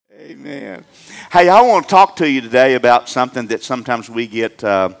Amen. Hey, I want to talk to you today about something that sometimes we get,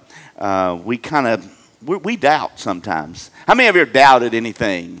 we doubt sometimes. How many of you have doubted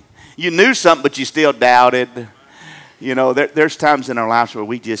anything? You knew something, but you still doubted. You know, there's times in our lives where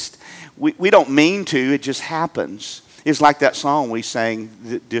we don't mean to, it just happens. It's like that song we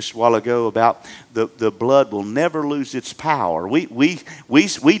sang just a while ago about the blood will never lose its power. We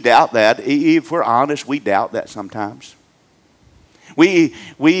doubt that. If we're honest, we doubt that sometimes. We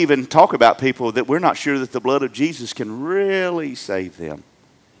even talk about people that we're not sure that the blood of Jesus can really save them.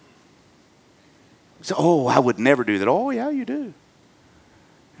 So, oh, I would never do that. Oh, yeah, you do.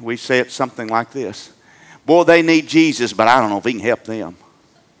 We say it something like this. Boy, they need Jesus, but I don't know if he can help them.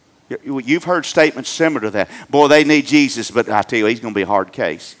 You've heard statements similar to that. Boy, they need Jesus, but I tell you, he's going to be a hard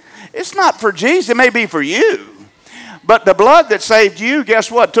case. It's not for Jesus. It may be for you. But the blood that saved you,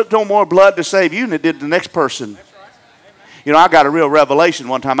 guess what? It took no more blood to save you than it did the next person. You know, I got a real revelation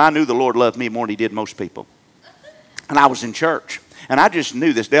one time. I knew the Lord loved me more than he did most people. And I was in church. And I just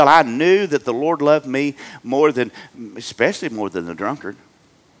knew this, Dale. I knew that the Lord loved me especially more than the drunkard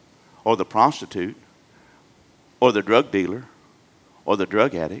or the prostitute or the drug dealer or the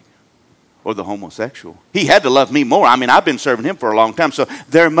drug addict or the homosexual. He had to love me more. I mean, I've been serving him for a long time, so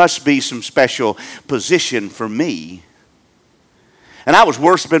there must be some special position for me. And I was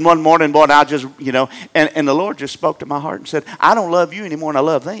worshiping one morning, boy, and I just, and the Lord just spoke to my heart and said, I don't love you anymore, and I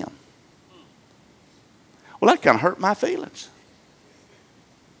love them. Well, that kind of hurt my feelings.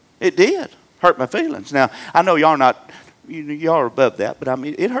 It did hurt my feelings. Now, I know y'all are above that, but I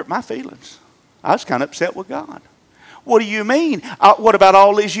mean, it hurt my feelings. I was kind of upset with God. What do you mean? What about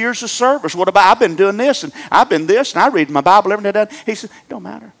all these years of service? What about I've been doing this and I've been this and I read my Bible every day. He said, it don't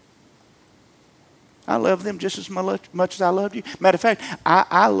matter. I love them just as much as I loved you. Matter of fact,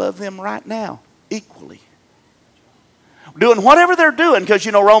 I love them right now equally. Doing whatever they're doing, because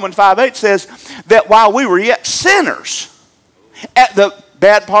Romans 5:8 says that while we were yet sinners, at the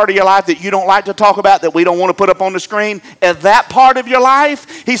bad part of your life that you don't like to talk about, that we don't want to put up on the screen, at that part of your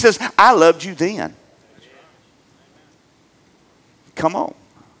life, he says, I loved you then. Come on.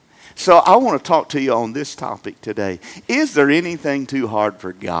 So I want to talk to you on this topic today. Is there anything too hard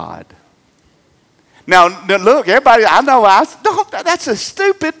for God? Now, look, everybody, I know that's a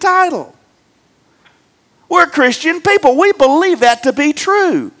stupid title. We're Christian people. We believe that to be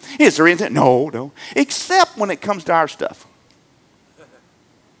true. Is there anything? No. Except when it comes to our stuff.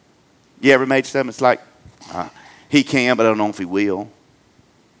 You ever made statements like, he can, but I don't know if he will.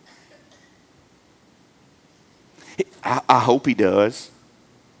 I hope he does.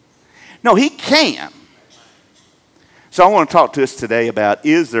 No, he can. So I want to talk to us today about,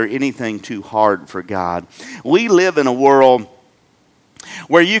 is there anything too hard for God? We live in a world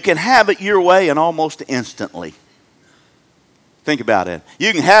where you can have it your way and almost instantly. Think about it.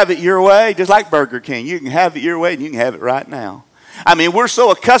 You can have it your way, just like Burger King. You can have it your way and you can have it right now. I mean, we're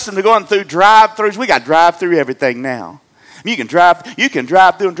so accustomed to going through drive-thrus. We got drive-through everything now. You can drive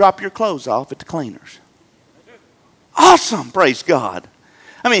through and drop your clothes off at the cleaners. Awesome, praise God.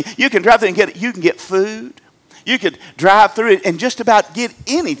 I mean, you can drive through and you can get food. You could drive through it and just about get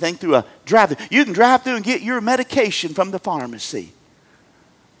anything through a drive-through. You can drive through and get your medication from the pharmacy.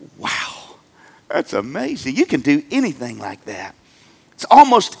 Wow, that's amazing. You can do anything like that. It's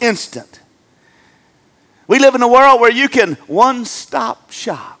almost instant. We live in a world where you can one-stop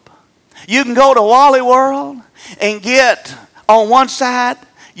shop. You can go to Wally World and get, on one side,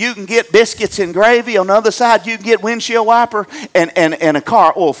 you can get biscuits and gravy. On the other side, you can get windshield wiper and a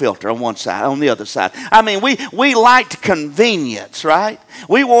car oil filter on one side, on the other side. I mean, we liked convenience, right?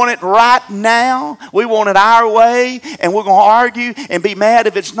 We want it right now. We want it our way, and we're going to argue and be mad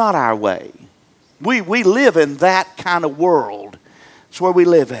if it's not our way. We live in that kind of world. That's where we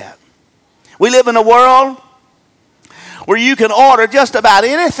live at. We live in a world where you can order just about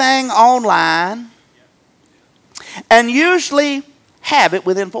anything online and usually have it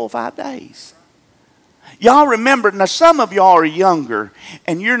within 4 or 5 days. Y'all remember, now some of y'all are younger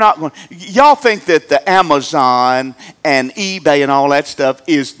and y'all think that the Amazon and eBay and all that stuff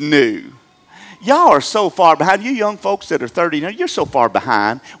is new. Y'all are so far behind. You young folks that are 30, you're so far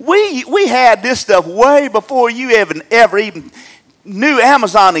behind. We had this stuff way before you ever even knew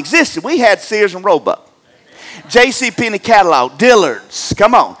Amazon existed. We had Sears and Roebuck, JCPenney catalog, Dillard's.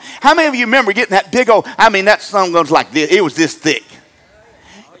 Come on. How many of you remember getting that big old, that song goes like this. It was this thick.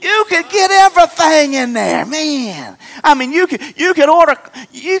 You could get everything in there, man. I mean, you could order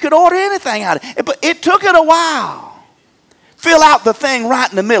anything out of it. But it took it a while. Fill out the thing right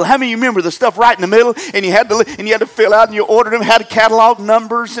in the middle. How many of you remember the stuff right in the middle? And you had to fill out and you ordered them, had catalog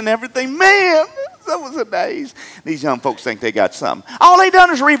numbers and everything. Man, Those were the days. These young folks think they got something. All they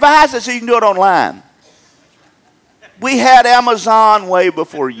done is revise it so you can do it online. We had Amazon way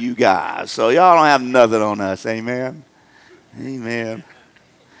before you guys, so y'all don't have nothing on us. Amen? Amen.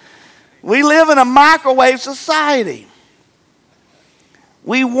 We live in a microwave society.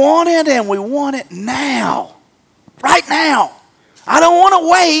 We want it, and we want it now. Right now. I don't want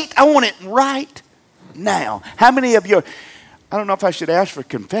to wait. I want it right now. How many of you, I don't know if I should ask for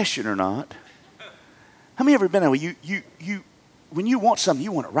confession or not. How many of you ever been there when you want something,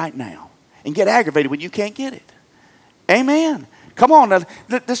 you want it right now, and get aggravated when you can't get it? Amen. Come on, now,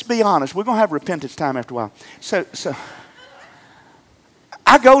 let's be honest. We're going to have repentance time after a while. So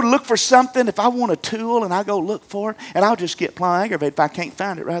I go look for something. If I want a tool and I go look for it, and I'll just get plumb aggravated if I can't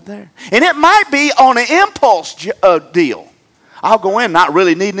find it right there. And it might be on an impulse deal. I'll go in not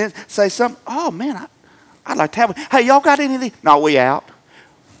really needing it, say something. Oh, man, I'd like to have it. Hey, y'all got any of these? No, we out.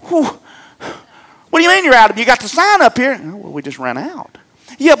 Whew. What do you mean you're out? You got the sign up here. Oh, well, we just ran out.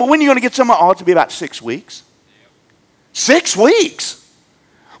 Yeah, but when are you going to get some? Oh, it'll be about 6 weeks. 6 weeks?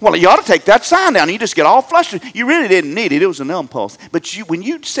 Well, you ought to take that sign down. You just get all flustered. You really didn't need it. It was an impulse. But when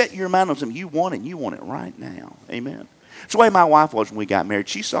you set your mind on something, you want it right now. Amen. It's the way my wife was when we got married.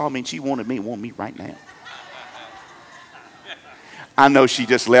 She saw me and she wanted me right now. I know she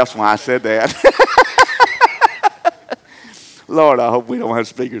just left when I said that. Lord, I hope we don't have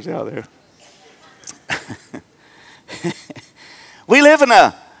speakers out there. We live in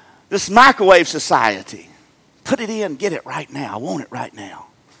this microwave society. Put it in, get it right now. I want it right now.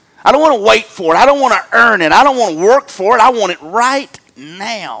 I don't want to wait for it. I don't want to earn it. I don't want to work for it. I want it right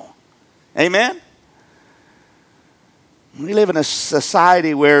now. Amen? We live in a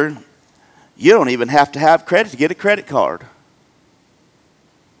society where you don't even have to have credit to get a credit card.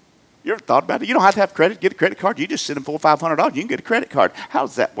 You ever thought about it? You don't have to have credit to get a credit card. You just send them $400 or $500. You can get a credit card. How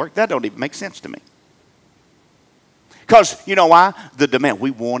does that work? That don't even make sense to me. Because, you know why? The demand. We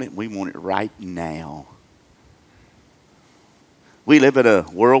want it right now. We live in a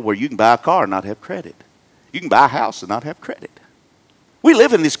world where you can buy a car and not have credit. You can buy a house and not have credit. We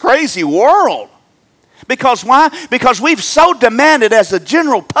live in this crazy world. Because why? Because we've so demanded as a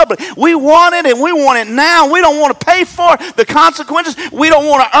general public. We want it and we want it now. We don't want to pay for the consequences. We don't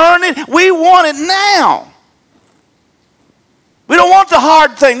want to earn it. We want it now. We don't want the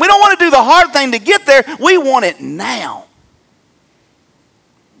hard thing. We don't want to do the hard thing to get there. We want it now.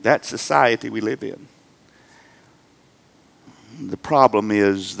 That's society we live in. The problem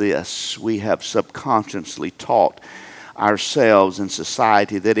is this: we have subconsciously taught ourselves in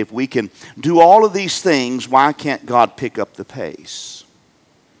society that if we can do all of these things, why can't God pick up the pace?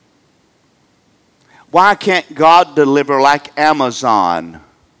 Why can't God deliver like Amazon?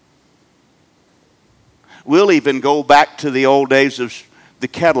 We'll even go back to the old days of the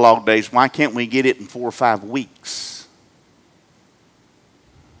catalog days. Why can't we get it in 4 or 5 weeks?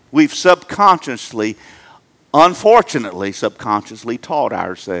 We've subconsciously, unfortunately, subconsciously taught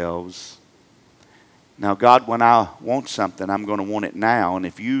ourselves, now, God, when I want something, I'm going to want it now. And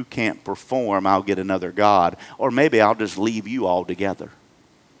if you can't perform, I'll get another God. Or maybe I'll just leave you altogether.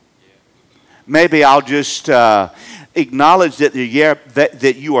 Maybe I'll just acknowledge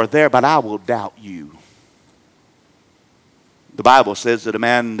that you are there, but I will doubt you. The Bible says that a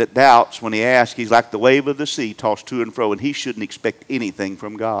man that doubts, when he asks, he's like the wave of the sea tossed to and fro, and he shouldn't expect anything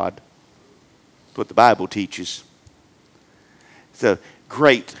from God. That's what the Bible teaches. It's a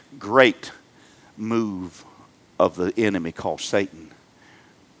great, great move of the enemy called Satan.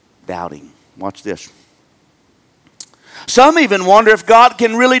 Doubting. Watch this. Some even wonder if God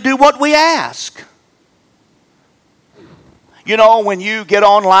can really do what we ask. You know, when you get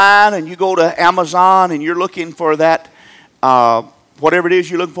online and you go to Amazon and you're looking for that, whatever it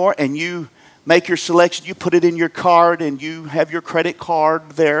is you're looking for, and you make your selection, you put it in your card and you have your credit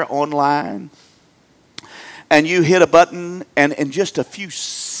card there online, and you hit a button, and in just a few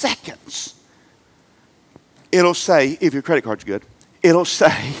seconds, it'll say, if your credit card's good, it'll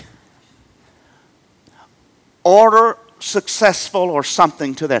say, order successful or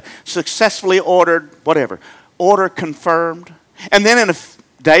something to that. Successfully ordered, whatever. Order confirmed. And then in a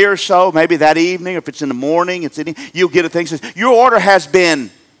day or so, maybe that evening, or if it's in the morning, you'll get a thing that says, your order has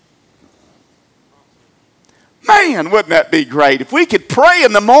been. Man, wouldn't that be great? If we could pray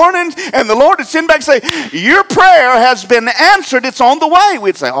in the mornings and the Lord would send back and say, your prayer has been answered, it's on the way.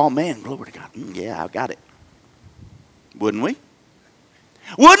 We'd say, oh man, glory to God. Yeah, I've got it. Wouldn't we?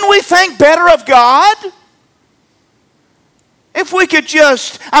 Wouldn't we think better of God? If we could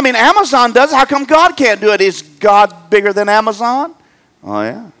just, Amazon does it. How come God can't do it? Is God bigger than Amazon? Oh,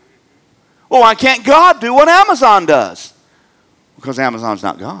 yeah. Well, why can't God do what Amazon does? Because Amazon's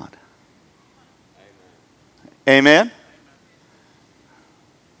not God. Amen?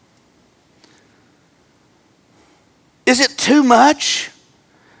 Is it too much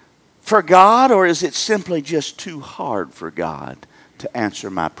for God, or is it simply just too hard for God to answer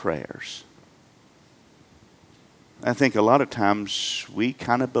my prayers? I think a lot of times we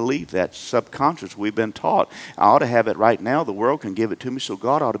kind of believe that subconscious. We've been taught, I ought to have it right now. The world can give it to me, so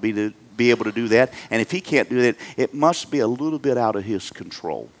God ought to be able to do that. And if He can't do that, it must be a little bit out of His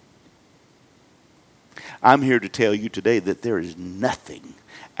control. I'm here to tell you today that there is nothing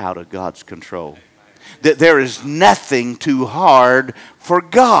out of God's control. That there is nothing too hard for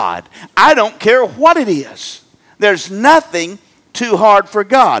God. I don't care what it is. There's nothing too hard for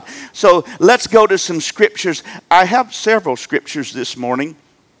God. So let's go to some scriptures. I have several scriptures this morning.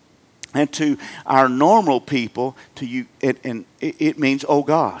 And to our normal people, to you, and it means, oh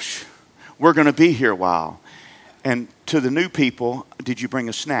gosh, we're going to be here a while. And to the new people, did you bring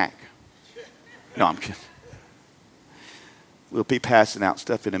a snack? No, I'm kidding. We'll be passing out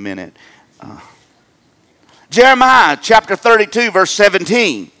stuff in a minute. Jeremiah chapter 32, verse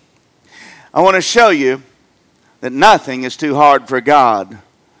 17. I want to show you that nothing is too hard for God.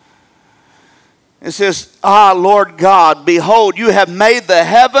 It says, Lord God, behold, you have made the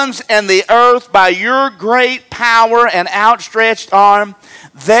heavens and the earth by your great power and outstretched arm.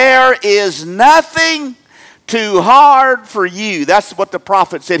 There is nothing too hard for you. That's what the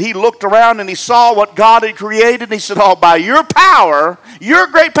prophet said. He looked around and he saw what God had created. And he said, by your power, your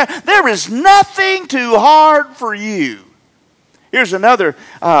great power, there is nothing too hard for you. Here's another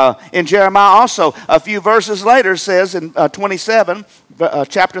in Jeremiah also. A few verses later says in 27,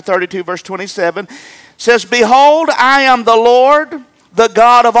 chapter 32, verse 27, says, behold, I am the Lord, the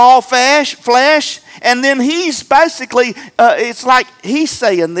God of all flesh. And then he's basically, it's like he's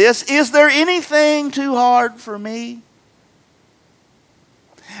saying this, is there anything too hard for me?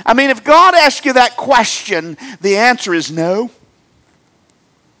 I mean, if God asks you that question, the answer is no.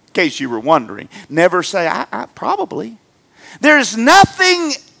 In case you were wondering. Never say, I probably. There's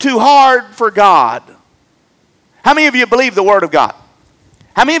nothing too hard for God. How many of you believe the Word of God?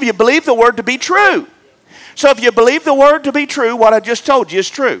 How many of you believe the Word to be true? So if you believe the Word to be true, what I just told you is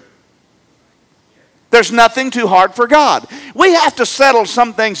true. There's nothing too hard for God. We have to settle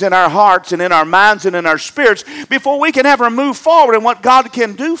some things in our hearts and in our minds and in our spirits before we can ever move forward in what God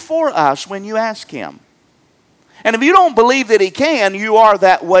can do for us when you ask Him. And if you don't believe that He can, you are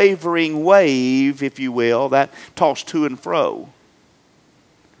that wavering wave, if you will, that tossed to and fro.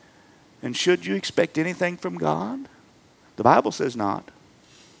 And should you expect anything from God? The Bible says not.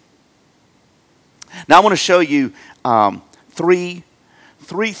 Now I want to show you three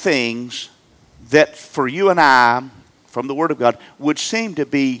things that for you and I, from the Word of God, would seem to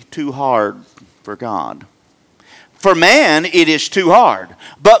be too hard for God. For man, it is too hard.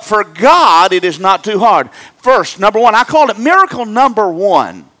 But for God, it is not too hard. First, number one, I call it miracle number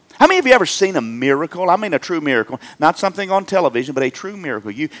one. How many of you ever seen a miracle? I mean a true miracle. Not something on television, but a true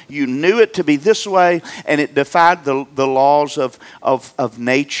miracle. You knew it to be this way, and it defied the laws of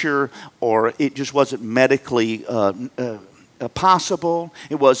nature, or it just wasn't medically possible.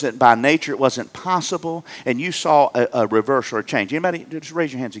 It wasn't by nature. It wasn't possible. And you saw a reverse or a change. Anybody? Just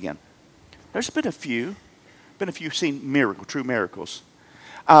raise your hands again. There's been a few. Been a few seen true miracles.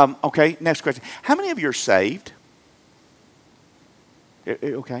 Okay, next question. How many of you are saved?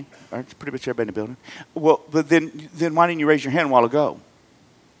 Okay, all right, pretty much everybody in the building. Well, but then why didn't you raise your hand a while ago?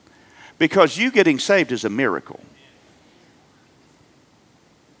 Because you getting saved is a miracle.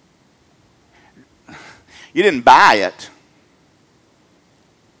 You didn't buy it.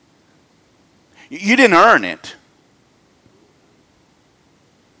 You didn't earn it.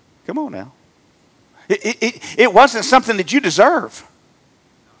 Come on now. It wasn't something that you deserve.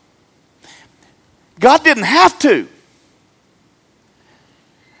 God didn't have to.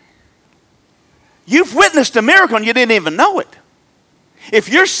 You've witnessed a miracle and you didn't even know it. If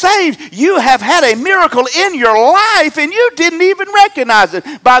you're saved, you have had a miracle in your life and you didn't even recognize it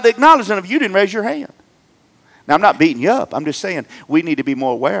by the acknowledgement of you didn't raise your hand. Now, I'm not beating you up. I'm just saying we need to be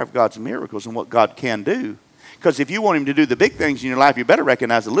more aware of God's miracles and what God can do. Because if you want Him to do the big things in your life, you better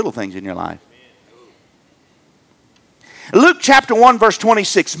recognize the little things in your life. Luke chapter 1 verse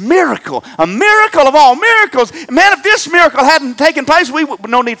 26, miracle, a miracle of all miracles. Man, if this miracle hadn't taken place,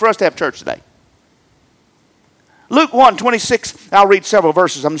 no need for us to have church today. Luke 1:26, I'll read several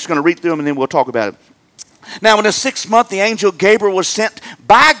verses. I'm just going to read through them and then we'll talk about it. Now in the 6th month, the angel Gabriel was sent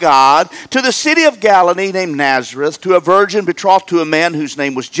by God to the city of Galilee named Nazareth to a virgin betrothed to a man whose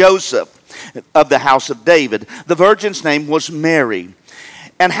name was Joseph of the house of David. The virgin's name was Mary.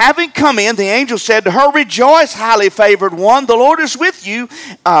 And having come in, the angel said to her, "Rejoice, highly favored one. The Lord is with you.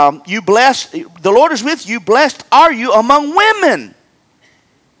 The Lord is with you. Blessed are you among women."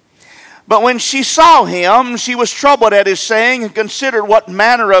 But when she saw him, she was troubled at his saying and considered what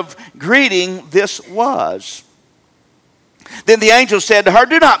manner of greeting this was. Then the angel said to her,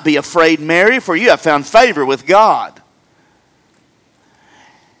 "Do not be afraid, Mary, for you have found favor with God.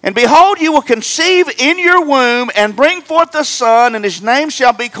 And behold, you will conceive in your womb and bring forth a son, and his name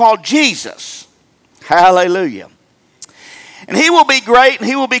shall be called Jesus." Hallelujah. "And he will be great, and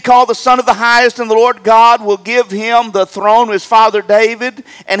he will be called the Son of the Highest, and the Lord God will give him the throne of his father David,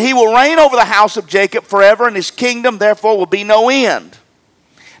 and he will reign over the house of Jacob forever, and his kingdom therefore will be no end."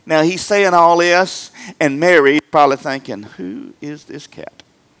 Now he's saying all this, and Mary probably thinking, who is this cat?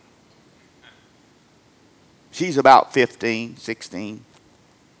 She's about 15, 16.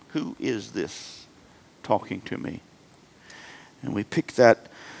 Who is this talking to me? And we pick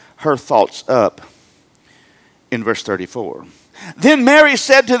her thoughts up in verse 34. Then Mary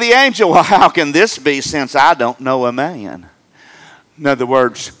said to the angel, "Well, how can this be since I don't know a man?" In other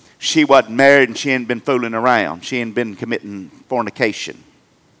words, she wasn't married and she hadn't been fooling around. She hadn't been committing fornication.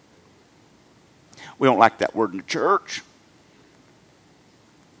 We don't like that word in the church.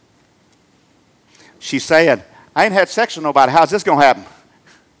 She said, "I ain't had sex with nobody. How's this going to happen?"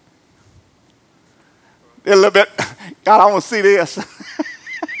 A little bit, God, I want to see this.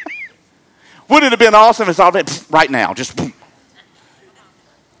 Wouldn't it have been awesome if it's all right now? Just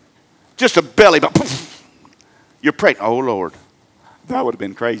a belly, but you're pregnant. Oh, Lord. That would have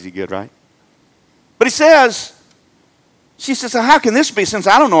been crazy good, right? But he says, she says, "How can this be since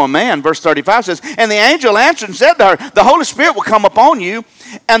I don't know a man?" Verse 35 says, "And the angel answered and said to her, the Holy Spirit will come upon you,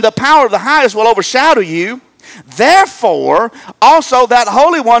 and the power of the highest will overshadow you. Therefore, also that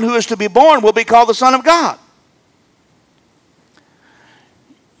Holy One who is to be born will be called the Son of God."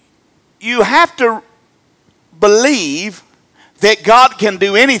 You have to believe that God can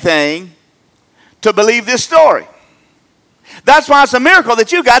do anything to believe this story. That's why it's a miracle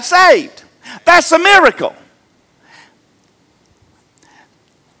that you got saved. That's a miracle.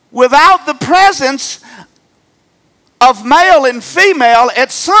 Without the presence of male and female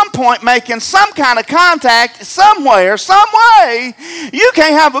at some point making some kind of contact somewhere, some way, you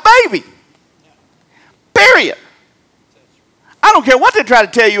can't have a baby. Period. I don't care what they try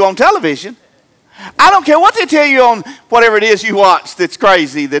to tell you on television. I don't care what they tell you on whatever it is you watch that's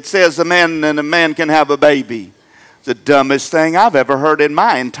crazy, that says a man and a man can have a baby. It's the dumbest thing I've ever heard in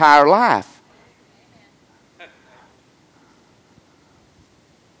my entire life.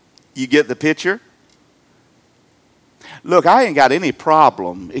 You get the picture? Look, I ain't got any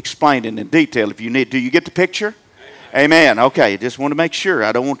problem explaining in detail if you need. Do you get the picture? Amen. Okay, just want to make sure.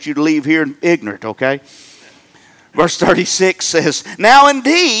 I don't want you to leave here ignorant, okay? Verse 36 says, "Now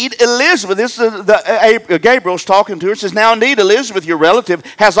indeed, Elizabeth," this is Gabriel's talking to her, says, "Now indeed, Elizabeth, your relative,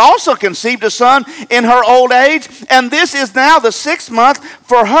 has also conceived a son in her old age, and this is now the 6th month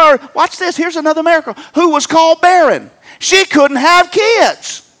for her." Watch this, here's another miracle. "Who was called barren." She couldn't have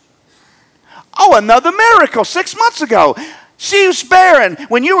kids. Oh, another miracle 6 months ago. She was barren.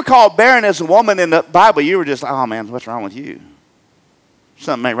 When you were called barren as a woman in the Bible, you were just, "Oh man, what's wrong with you?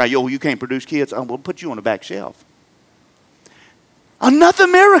 Something ain't right. Yo, you can't produce kids. Oh, we'll put you on the back shelf." Another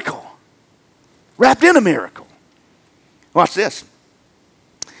miracle. Wrapped in a miracle. Watch this.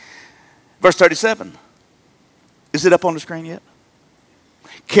 Verse 37. Is it up on the screen yet?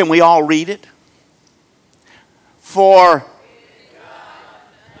 Can we all read it? For...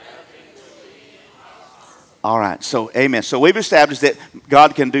 All right, so amen. So we've established that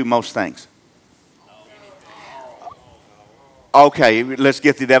God can do most things. Okay, let's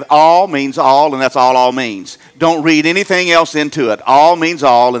get through that. All means all, and that's all means. Don't read anything else into it. All means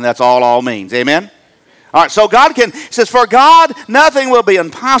all, and that's all means. Amen? All right, so God can, says, for God, nothing will be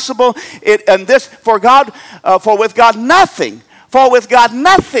impossible. For with God, nothing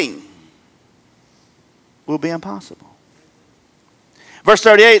will be impossible. Verse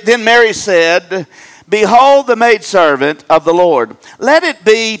 38, "Then Mary said, Behold the maidservant of the Lord. Let it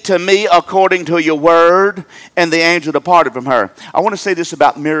be to me according to your word. And the angel departed from her." I want to say this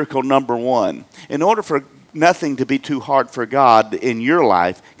about miracle number 1. In order for nothing to be too hard for God in your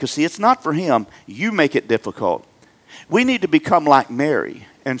life, because see, it's not for him. You make it difficult. We need to become like Mary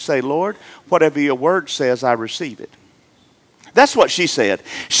and say, "Lord, whatever your word says, I receive it." That's what she said.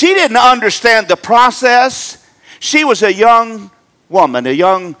 She didn't understand the process. She was a young woman,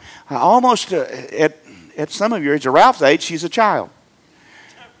 almost at some of your age, Ralph's age, she's a child.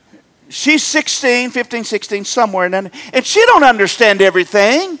 She's 15, 16, somewhere in there. And she don't understand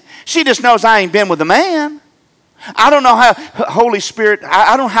everything. She just knows I ain't been with a man. I don't know how, Holy Spirit,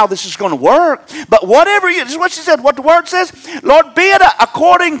 I don't know how this is going to work. But whatever you, this is what she said, what the word says. Lord, be it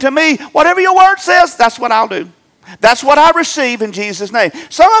according to me. Whatever your word says, that's what I'll do. That's what I receive in Jesus' name.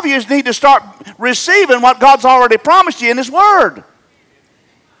 Some of you need to start receiving what God's already promised you in His word.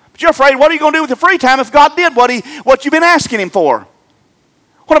 But you're afraid, what are you going to do with your free time if God did what you've been asking Him for?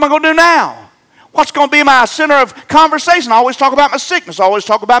 What am I going to do now? What's going to be my center of conversation? I always talk about my sickness. I always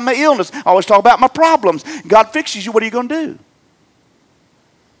talk about my illness. I always talk about my problems. God fixes you. What are you going to do?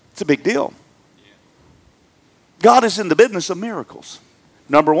 It's a big deal. God is in the business of miracles.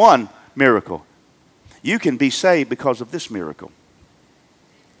 Number one, miracle. You can be saved because of this miracle.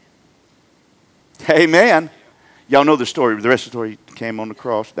 Amen. Y'all know the story. The rest of the story came on the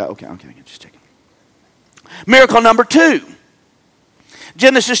cross. Okay, just checking. Miracle number two.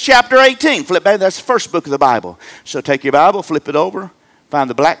 Genesis chapter 18. Flip back. That's the first book of the Bible. So take your Bible, flip it over, find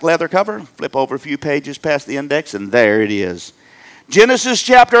the black leather cover, flip over a few pages past the index, and there it is. Genesis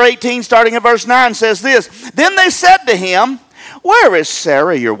chapter 18, starting at verse 9, says this. Then they said to him, where is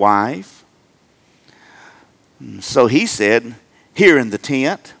Sarah, your wife? So he said, here in the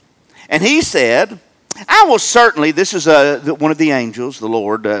tent. And he said, I will certainly, this is one of the angels, the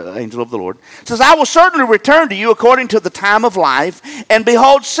Lord, angel of the Lord, says, I will certainly return to you according to the time of life, and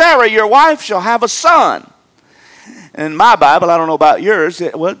behold, Sarah, your wife, shall have a son. In my Bible, I don't know about yours,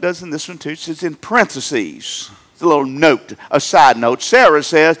 it does in this one too, it says in parentheses. It's a little note, a side note. Sarah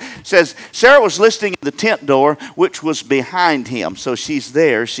says Sarah was listening at the tent door, which was behind him. So she's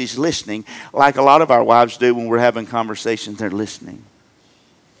there, she's listening, like a lot of our wives do when we're having conversations, they're listening.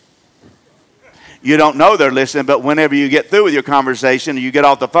 You don't know they're listening, but whenever you get through with your conversation and you get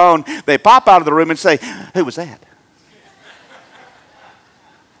off the phone, they pop out of the room and say, who was that?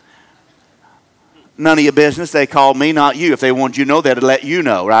 None of your business. They called me, not you. If they want you to know, they'd let you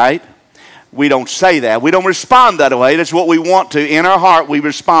know, right? We don't say that. We don't respond that way. That's what we want to. In our heart, we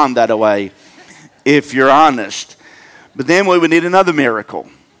respond that way, if you're honest. But then we would need another miracle.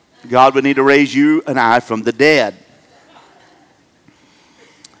 God would need to raise you and I from the dead.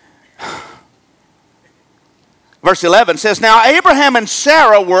 Verse 11 says, now Abraham and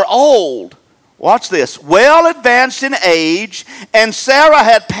Sarah were old. Watch this. Well advanced in age, and Sarah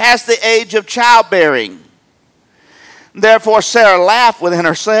had passed the age of childbearing. Therefore Sarah laughed within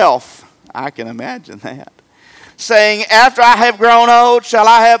herself. I can imagine that. Saying, after I have grown old, shall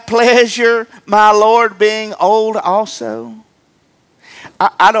I have pleasure, my Lord being old also?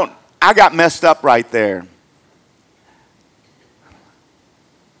 I got messed up right there.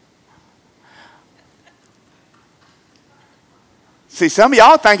 See, some of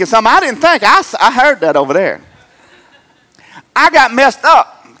y'all thinking something I didn't think. I heard that over there. I got messed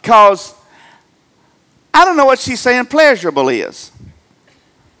up because I don't know what she's saying pleasurable is.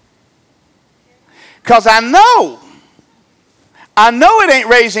 Because I know it ain't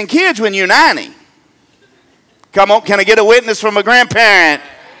raising kids when you're 90. Come on, can I get a witness from a grandparent?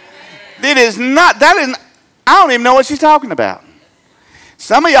 It is not, I don't even know what she's talking about.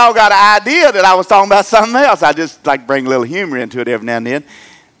 Some of y'all got an idea that I was talking about something else. I just like bring a little humor into it every now and then.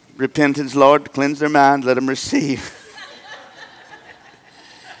 Repentance, Lord, cleanse their minds, let them receive.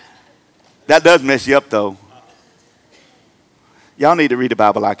 That does mess you up, though. Y'all need to read the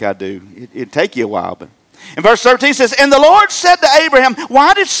Bible like I do. It'd take you a while. But in verse 13 it says, and the Lord said to Abraham,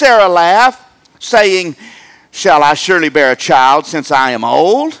 why did Sarah laugh, saying, shall I surely bear a child since I am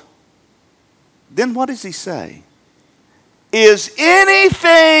old? Then what does he say? Is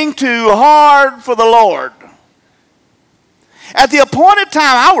anything too hard for the Lord? At the appointed time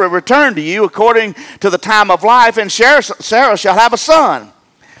I will return to you according to the time of life, and Sarah shall have a son.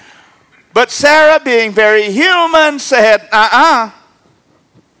 But Sarah, being very human, said,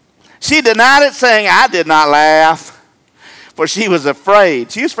 She denied it, saying, I did not laugh, for she was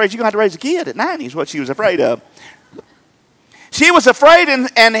afraid. She was afraid you're going to have to raise a kid at 90 is what she was afraid of. She was afraid,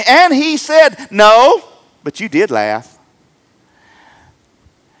 and he said, no, but you did laugh.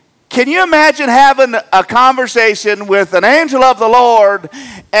 Can you imagine having a conversation with an angel of the Lord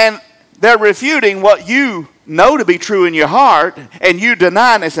and they're refuting what you know to be true in your heart and you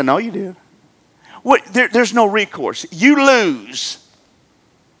deny and they say, no, you did. There's no recourse. You lose.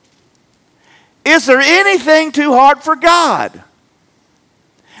 Is there anything too hard for God?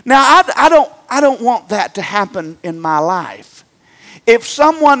 Now, I don't want that to happen in my life. If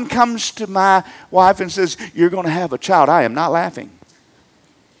someone comes to my wife and says, you're going to have a child, I am not laughing.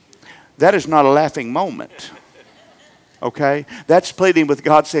 That is not a laughing moment. Okay? That's pleading with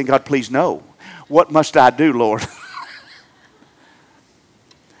God, saying, God, please no. What must I do, Lord?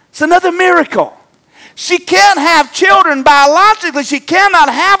 It's another miracle. She can't have children biologically. She cannot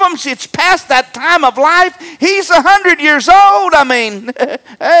have them. It's past that time of life. He's 100 years old. I mean,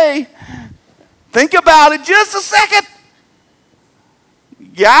 hey, think about it just a second.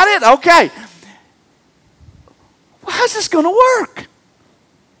 Got it? Okay. How's this going to work?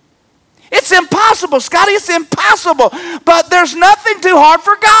 It's impossible, Scotty. It's impossible. But there's nothing too hard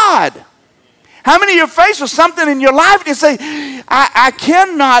for God. How many of you are faced with something in your life and you say, I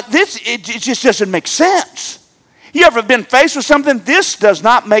cannot, it just doesn't make sense. You ever been faced with something? This does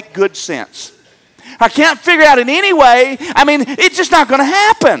not make good sense. I can't figure out in any way. I mean, it's just not going to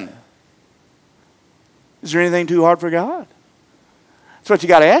happen. Is there anything too hard for God? That's what you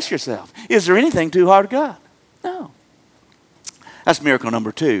got to ask yourself. Is there anything too hard for God? No. That's miracle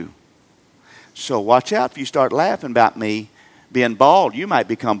number 2. So watch out if you start laughing about me being bald. You might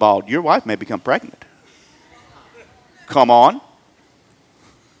become bald. Your wife may become pregnant. Come on.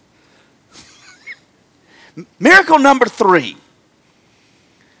 Miracle number 3.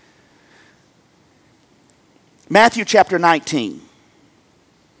 Matthew chapter 19.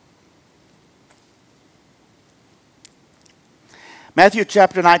 Matthew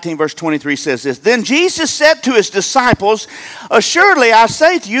chapter 19 verse 23 says this. Then Jesus said to his disciples, assuredly I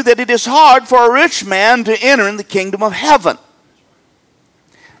say to you that it is hard for a rich man to enter in the kingdom of heaven.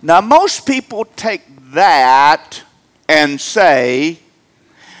 Now most people take that and say,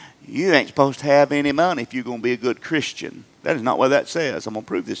 you ain't supposed to have any money if you're going to be a good Christian. That is not what that says. I'm going to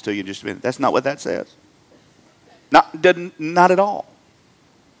prove this to you in just a minute. That's not what that says. Not at all.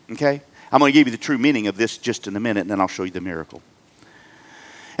 Okay? I'm going to give you the true meaning of this just in a minute, and then I'll show you the miracle.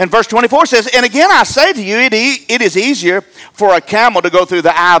 And verse 24 says, and again I say to you, it is easier for a camel to go through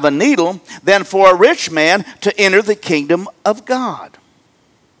the eye of a needle than for a rich man to enter the kingdom of God.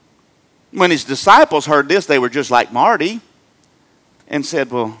 When his disciples heard this, they were just like Marty and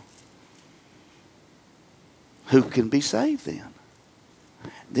said, well, who can be saved then?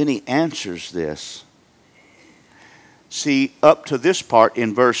 Then he answers this. See, up to this part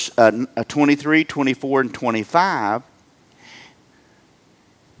in verse 23, 24, and 25,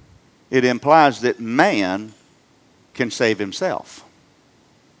 it implies that man can save himself.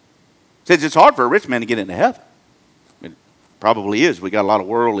 It says it's hard for a rich man to get into heaven. It probably is. We got a lot of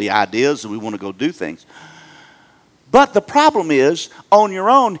worldly ideas and we want to go do things. But the problem is, on your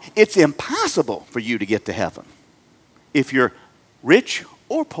own, it's impossible for you to get to heaven if you're rich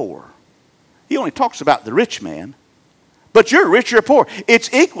or poor. He only talks about the rich man. But you're rich or poor.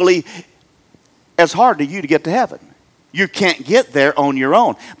 It's equally as hard to you to get to heaven. You can't get there on your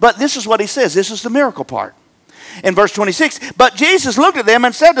own. But this is what he says. This is the miracle part. In verse 26, but Jesus looked at them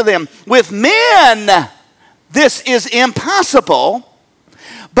and said to them, with men this is impossible,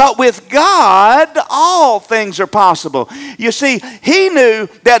 but with God all things are possible. You see, he knew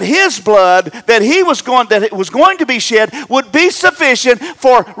that his blood that it was going to be shed would be sufficient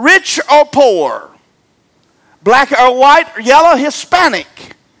for rich or poor, black or white, or yellow,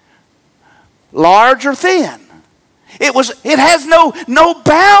 Hispanic, large or thin. It has no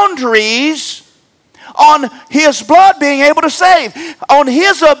boundaries on his blood being able to save, on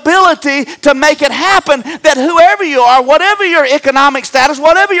his ability to make it happen, that whoever you are, whatever your economic status,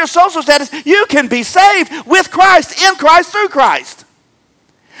 whatever your social status, you can be saved with Christ, in Christ, through Christ.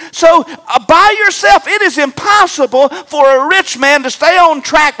 So by yourself, it is impossible for a rich man to stay on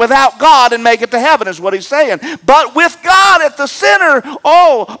track without God and make it to heaven, is what he's saying. But with God at the center,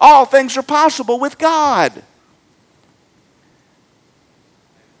 all things are possible with God.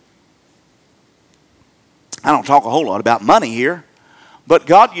 I don't talk a whole lot about money here, but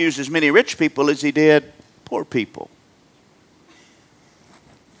God used as many rich people as he did poor people.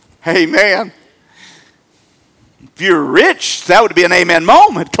 Amen. If you're rich, that would be an amen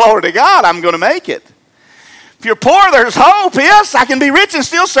moment. Glory to God, I'm going to make it. If you're poor, there's hope. Yes, I can be rich and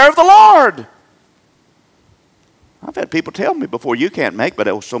still serve the Lord. I've had people tell me before, you can't make but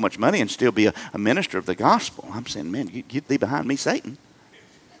owe so much money and still be a minister of the gospel. I'm saying, man, you leave behind me Satan.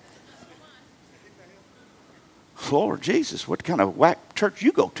 Lord Jesus, what kind of whack church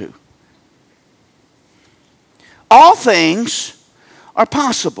you go to? All things are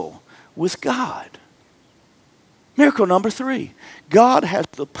possible with God. Miracle number 3. God has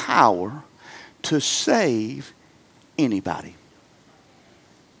the power to save anybody.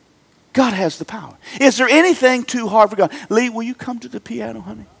 God has the power. Is there anything too hard for God? Lee, will you come to the piano,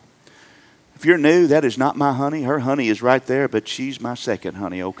 honey? If you're new, that is not my honey. Her honey is right there, but she's my second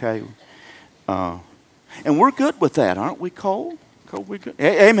honey, okay? And we're good with that, aren't we, Cole? Cole, we good?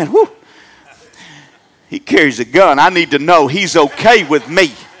 Amen. Woo. He carries a gun. I need to know he's okay with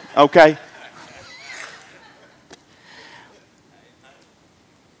me, okay?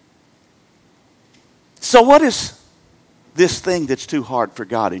 So what is this thing that's too hard for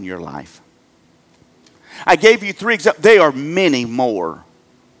God in your life? I gave you 3 examples. There are many more.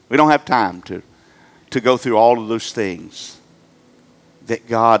 We don't have time to go through all of those things that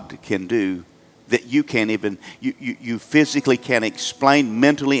God can do that you can't even, you physically can't explain,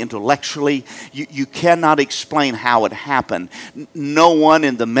 mentally, intellectually. You cannot explain how it happened. No one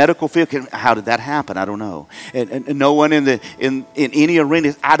in the medical field can, how did that happen? I don't know. And no one in any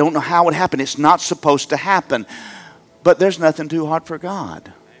arena, I don't know how it happened. It's not supposed to happen. But there's nothing too hard for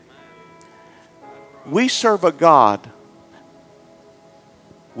God. We serve a God.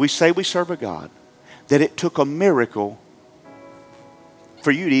 We say we serve a God that it took a miracle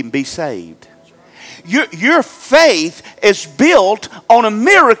for you to even be saved. Your faith is built on a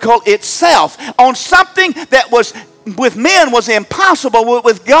miracle itself, on something that was with men was impossible,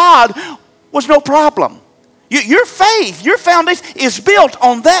 with God was no problem. Your faith, your foundation is built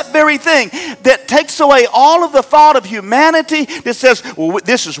on that very thing that takes away all of the thought of humanity that says, well,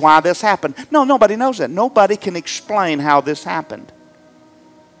 this is why this happened. No, nobody knows that. Nobody can explain how this happened.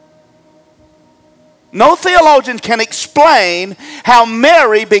 No theologian can explain how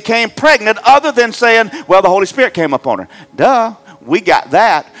Mary became pregnant other than saying, well, the Holy Spirit came upon her. Duh, we got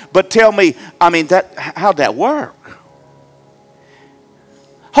that. But tell me, how'd that work?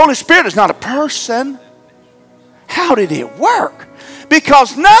 Holy Spirit is not a person. How did it work?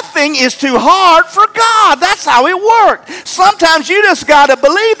 Because nothing is too hard for God. That's how it worked. Sometimes you just got to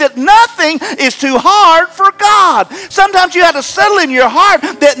believe that nothing is too hard for God. Sometimes you have to settle in your heart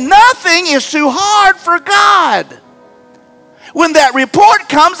that nothing is too hard for God. When that report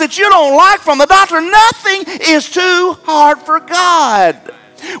comes that you don't like from the doctor, nothing is too hard for God.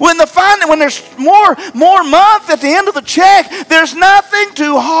 When there's more month at the end of the check, there's nothing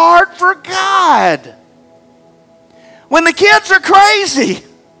too hard for God. When the kids are crazy,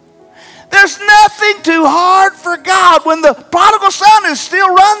 there's nothing too hard for God. When the prodigal son is still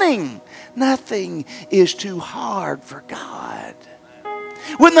running, nothing is too hard for God.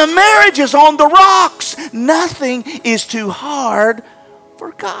 When the marriage is on the rocks, nothing is too hard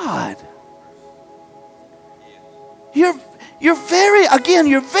for God. Your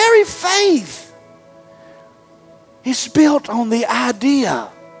very faith is built on the idea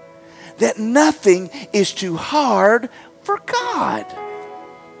that nothing is too hard for God.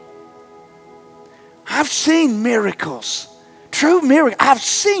 I've seen miracles, true miracles. I've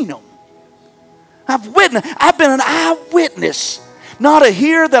seen them. I've been an eyewitness. Not a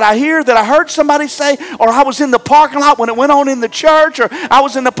hear that I heard somebody say, or I was in the parking lot when it went on in the church, or I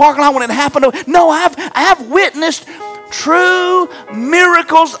was in the parking lot when it happened. No, I've witnessed true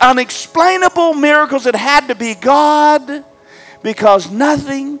miracles, unexplainable miracles that had to be God, because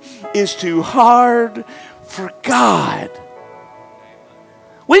nothing is too hard for God.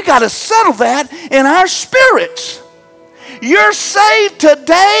 We got to settle that in our spirits. You're saved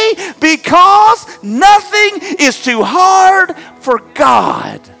today because nothing is too hard for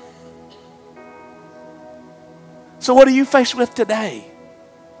God. So what are you faced with today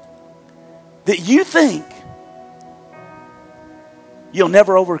that you think you'll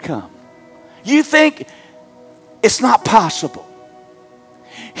never overcome? You think it's not possible.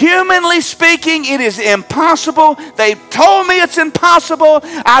 Humanly speaking, it is impossible. They've told me it's impossible.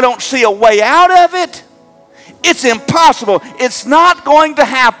 I don't see a way out of it. It's impossible. It's not going to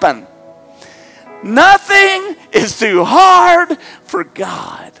happen. Nothing is too hard for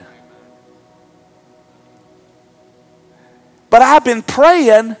God. But I've been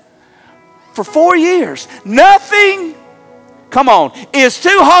praying for 4 years. Nothing, come on, is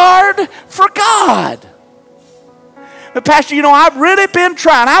too hard for God. But Pastor, I've really been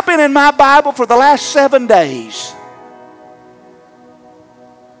trying. I've been in my Bible for the last 7 days.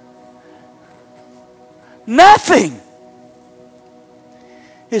 Nothing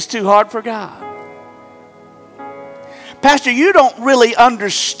is too hard for God. Pastor, you don't really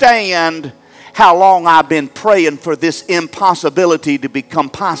understand how long I've been praying for this impossibility to become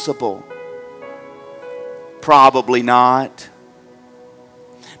possible. Probably not.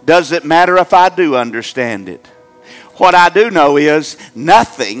 Does it matter if I do understand it? What I do know is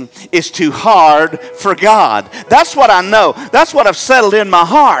nothing is too hard for God. That's what I know. That's what I've settled in my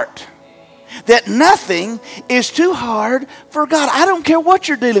heart. That nothing is too hard for God. I don't care what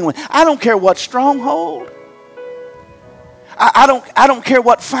you're dealing with. I don't care what stronghold. I don't care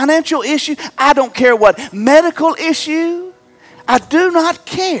what financial issue. I don't care what medical issue. I do not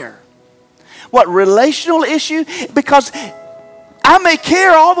care what relational issue, because I may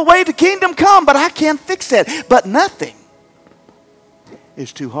care all the way to kingdom come, but I can't fix that. But nothing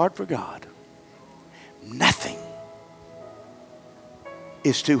is too hard for God. Nothing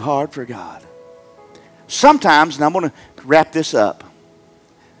is too hard for God. Sometimes, and I'm going to wrap this up,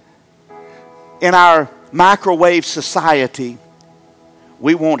 in our microwave society,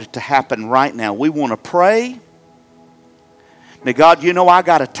 we want it to happen right now. We want to pray. Now, God, you know I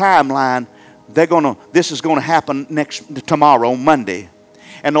got a timeline. This is going to happen tomorrow, Monday.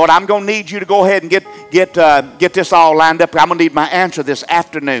 And Lord, I'm going to need you to go ahead and get this all lined up. I'm going to need my answer this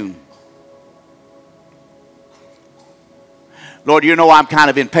afternoon. Lord, you know I'm kind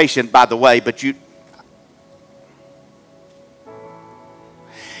of impatient, by the way, but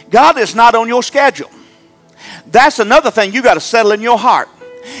God is not on your schedule. That's another thing you got to settle in your heart.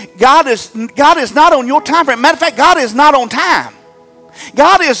 God is not on your time frame. Matter of fact, God is not on time.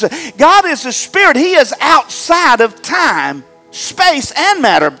 God is a spirit. He is outside of time, space, and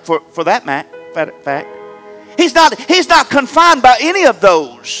matter for that fact. He's not confined by any of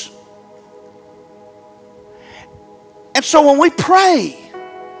those. And so when we pray,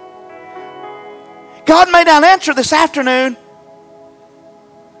 God may not answer this afternoon.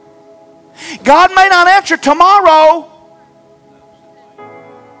 God may not answer tomorrow.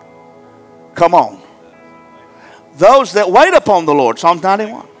 Come on. Those that wait upon the Lord, Psalm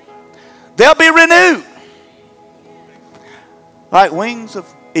 91, they'll be renewed like wings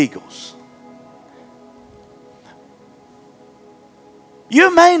of eagles.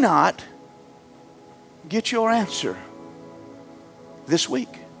 You may not get your answer this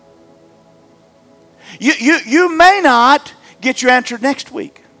week. You may not get your answer next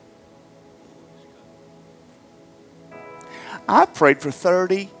week. I've prayed for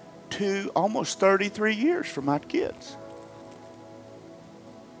 32, almost 33 years for my kids.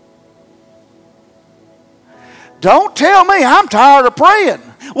 Don't tell me I'm tired of praying.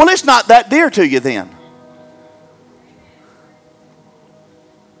 Well, it's not that dear to you then.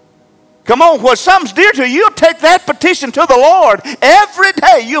 Come on, when something's dear to you, you'll take that petition to the Lord. Every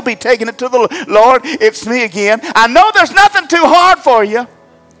day you'll be taking it to the Lord. It's me again. I know there's nothing too hard for you.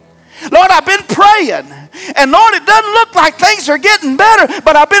 Lord, I've been praying. And Lord, it doesn't look like things are getting better,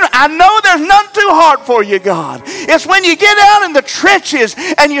 but I know there's none too hard for you, God. It's when you get out in the trenches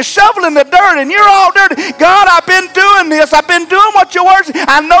and you're shoveling the dirt and you're all dirty. God, I've been doing this. I've been doing what your word says.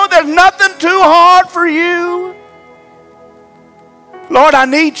 I know there's nothing too hard for you. Lord, I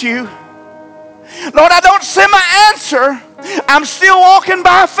need you. Lord, I don't see my answer. I'm still walking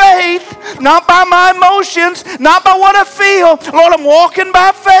by faith, not by my emotions, not by what I feel. Lord, I'm walking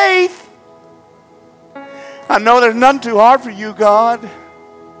by faith. I know there's none too hard for you, God.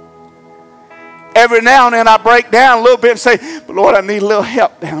 Every now and then I break down a little bit and say, but Lord, I need a little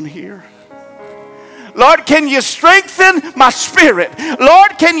help down here. Lord, can you strengthen my spirit?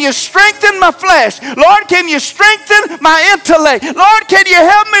 Lord, can you strengthen my flesh? Lord, can you strengthen my intellect? Lord, can you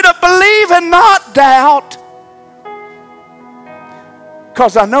help me to believe and not doubt?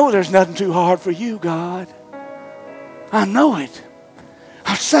 Because I know there's nothing too hard for you, God. I know it.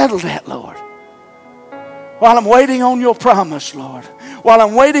 I've settled that, Lord. While I'm waiting on your promise, Lord, while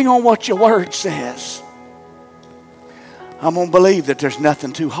I'm waiting on what your word says, I'm going to believe that there's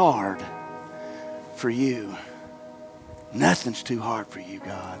nothing too hard for you. Nothing's too hard for you,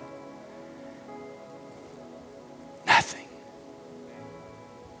 God. Nothing.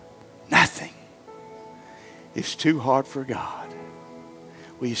 Nothing is too hard for God.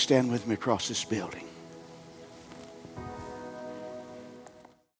 Will you stand with me across this building?